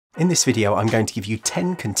In this video, I'm going to give you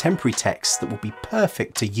 10 contemporary texts that will be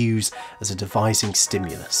perfect to use as a devising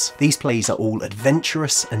stimulus. These plays are all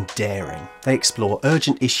adventurous and daring. They explore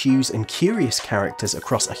urgent issues and curious characters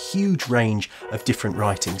across a huge range of different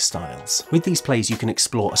writing styles. With these plays, you can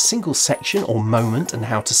explore a single section or moment and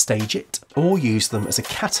how to stage it, or use them as a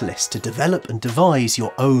catalyst to develop and devise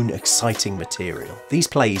your own exciting material. These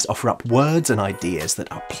plays offer up words and ideas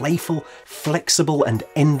that are playful, flexible, and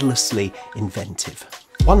endlessly inventive.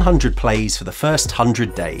 100 Plays for the First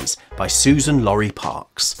 100 Days by Suzan-Lori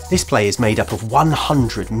Parks. This play is made up of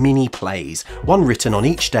 100 mini plays, one written on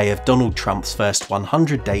each day of Donald Trump's first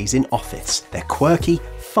 100 days in office. They're quirky,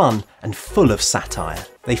 fun, and full of satire.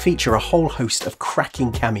 They feature a whole host of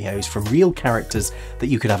cracking cameos from real characters that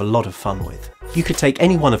you could have a lot of fun with. You could take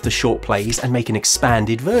any one of the short plays and make an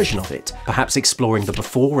expanded version of it, perhaps exploring the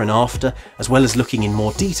before and after, as well as looking in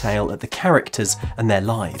more detail at the characters and their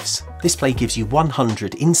lives. This play gives you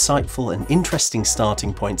 100 insightful and interesting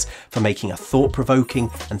starting points for making a thought-provoking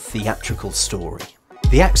and theatrical story.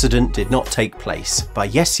 The Accident Did Not Take Place by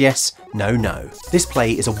Yes Yes, No No. This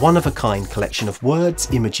play is a one-of-a-kind collection of words,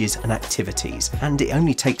 images and activities, and it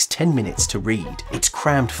only takes 10 minutes to read. It's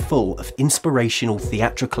crammed full of inspirational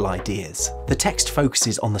theatrical ideas. The text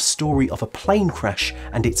focuses on the story of a plane crash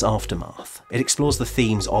and its aftermath. It explores the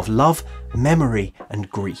themes of love, memory and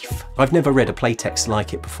grief. I've never read a playtext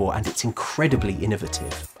like it before, and it's incredibly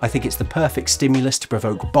innovative. I think it's the perfect stimulus to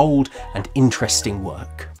provoke bold and interesting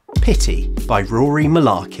work. Pity by Rory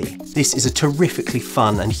Malarkey. This is a terrifically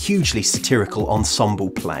fun and hugely satirical ensemble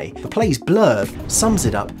play. The play's blurb sums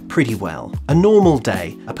it up pretty well. A normal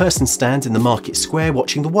day. A person stands in the market square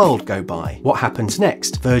watching the world go by. What happens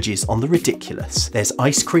next verges on the ridiculous. There's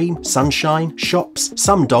ice cream, sunshine, shops,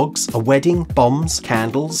 some dogs, a wedding, bombs,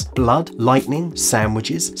 candles, blood, lightning,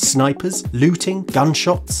 sandwiches, snipers, looting,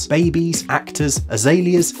 gunshots, babies, actors,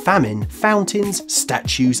 azaleas, famine, fountains,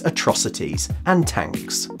 statues, atrocities, and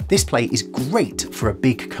tanks. This play is great for a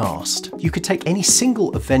big cast. You could take any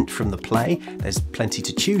single event from the play, there's plenty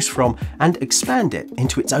to choose from, and expand it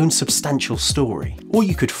into its own substantial story. Or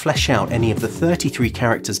you could flesh out any of the 33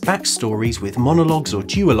 characters' backstories with monologues or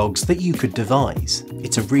duologues that you could devise.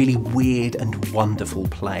 It's a really weird and wonderful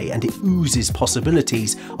play, and it oozes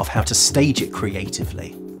possibilities of how to stage it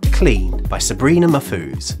creatively. Clean by Sabrina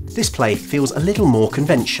Mahfouz. This play feels a little more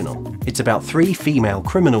conventional. It's about 3 female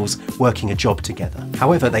criminals working a job together.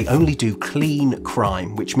 However, they only do clean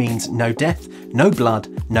crime, which means no death, no blood,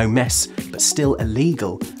 no mess, but still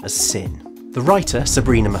illegal as sin. The writer,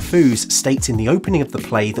 Sabrina Mahfouz, states in the opening of the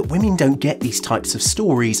play that women don't get these types of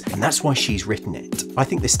stories, and that's why she's written it. I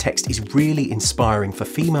think this text is really inspiring for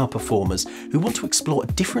female performers who want to explore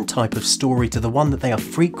a different type of story to the one that they are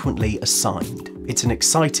frequently assigned. It's an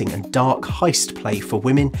exciting and dark heist play for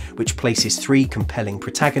women, which places 3 compelling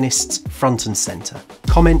protagonists front and centre.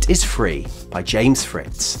 Comment is Free by James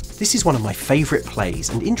Fritz. This is one of my favourite plays,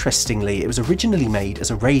 and interestingly, it was originally made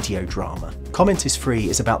as a radio drama. Comment is Free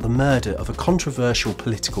is about the murder of a controversial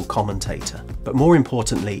political commentator, but more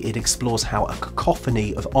importantly, it explores how a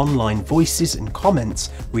cacophony of online voices and comments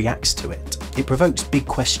reacts to it. It provokes big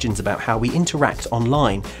questions about how we interact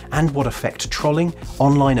online and what effect trolling,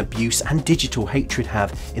 online abuse and digital hatred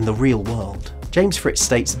have in the real world. James Fritz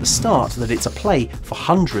states at the start that it's a play for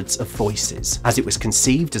hundreds of voices. As it was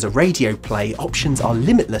conceived as a radio play, options are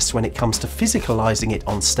limitless when it comes to physicalising it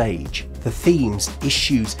on stage. The themes,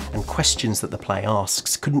 issues and questions that the play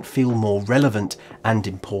asks couldn't feel more relevant and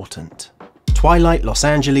important. Twilight, Los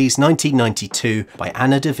Angeles, 1992 by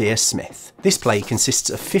Anna Devere Smith. This play consists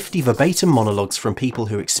of 50 verbatim monologues from people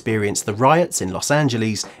who experienced the riots in Los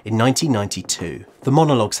Angeles in 1992. The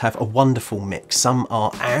monologues have a wonderful mix. Some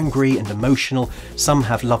are angry and emotional, some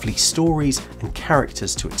have lovely stories and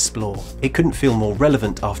characters to explore. It couldn't feel more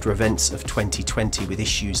relevant after events of 2020, with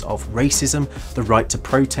issues of racism, the right to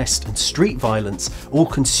protest and street violence all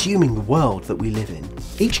consuming the world that we live in.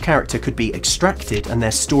 Each character could be extracted and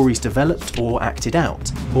their stories developed or acted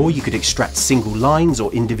out, or you could extract single lines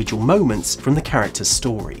or individual moments from the characters'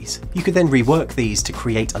 stories. You could then rework these to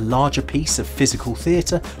create a larger piece of physical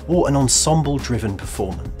theatre or an ensemble-driven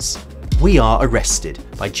performance. We Are Arrested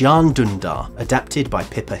by Jan Dundar, adapted by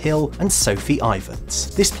Pippa Hill and Sophie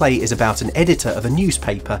Ivans. This play is about an editor of a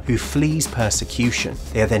newspaper who flees persecution.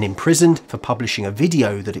 They are then imprisoned for publishing a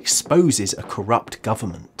video that exposes a corrupt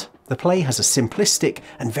government. The play has a simplistic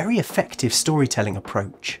and very effective storytelling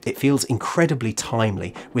approach. It feels incredibly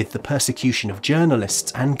timely, with the persecution of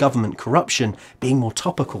journalists and government corruption being more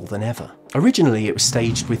topical than ever. Originally it was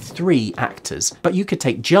staged with 3 actors, but you could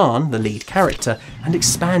take Jan, the lead character, and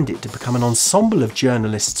expand it to become an ensemble of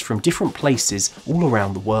journalists from different places all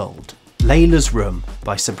around the world. Layla's Room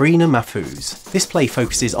by Sabrina Mahfouz. This play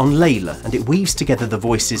focuses on Layla, and it weaves together the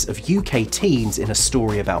voices of UK teens in a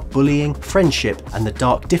story about bullying, friendship and the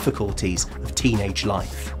dark difficulties of teenage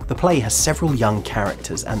life. The play has several young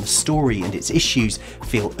characters, and the story and its issues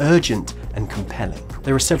feel urgent and compelling.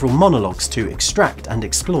 There are several monologues to extract and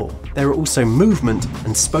explore. There are also movement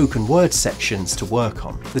and spoken word sections to work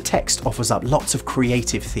on. The text offers up lots of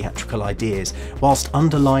creative theatrical ideas, whilst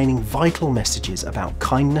underlining vital messages about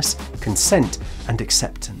kindness, consent and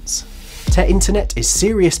acceptance. Te Internet is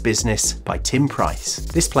Serious Business by Tim Price.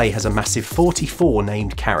 This play has a massive 44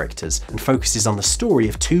 named characters and focuses on the story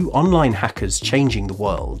of two online hackers changing the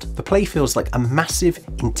world. The play feels like a massive,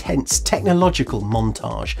 intense technological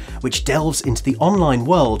montage which delves into the online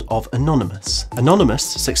world of Anonymous. Anonymous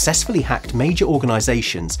successfully hacked major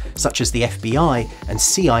organisations such as the FBI and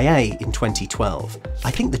CIA in 2012.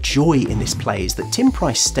 I think the joy in this play is that Tim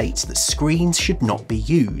Price states that screens should not be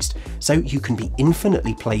used, so you can be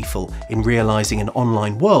infinitely playful in realising an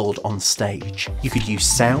online world on stage. You could use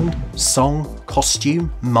sound, song,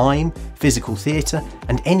 costume, mime, physical theatre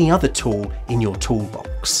and any other tool in your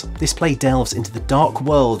toolbox. This play delves into the dark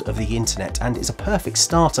world of the internet and is a perfect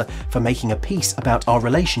starter for making a piece about our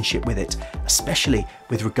relationship with it, especially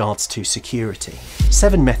with regards to security.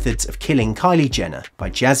 7 Methods of Killing Kylie Jenner by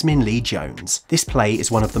Jasmine Lee Jones. This play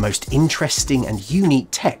is one of the most interesting and unique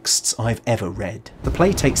texts I've ever read. The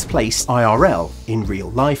play takes place IRL, in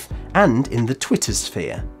real life, and in the Twitter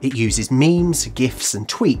sphere. It uses memes, GIFs and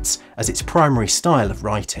tweets as its primary style of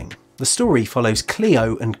writing. The story follows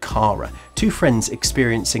Cleo and Cara, 2 friends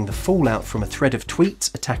experiencing the fallout from a thread of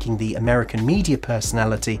tweets attacking the American media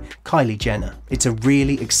personality Kylie Jenner. It's a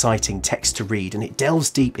really exciting text to read, and it delves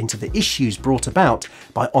deep into the issues brought about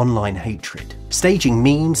by online hatred. Staging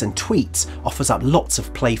memes and tweets offers up lots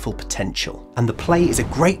of playful potential, and the play is a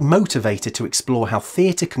great motivator to explore how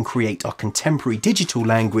theatre can create our contemporary digital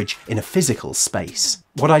language in a physical space.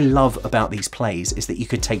 What I love about these plays is that you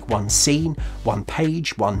could take one scene, one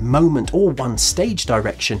page, one moment or one stage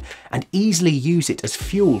direction and easily use it as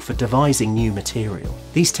fuel for devising new material.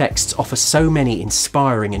 These texts offer so many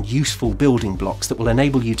inspiring and useful building blocks that will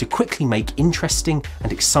enable you to quickly make interesting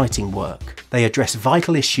and exciting work. They address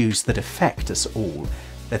vital issues that affect us all.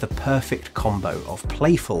 They're the perfect combo of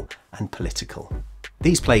playful and political.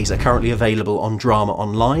 These plays are currently available on Drama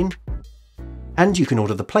Online, and you can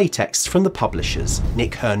order the playtext from the publishers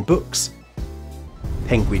Nick Hearn Books,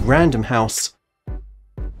 Penguin Random House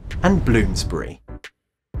and Bloomsbury,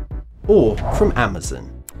 or from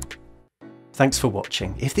Amazon. Thanks for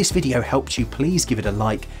watching. If this video helped you, please give it a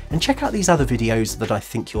like and check out these other videos that I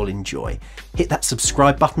think you'll enjoy. Hit that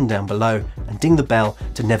subscribe button down below and ding the bell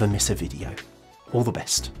to never miss a video. All the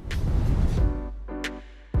best.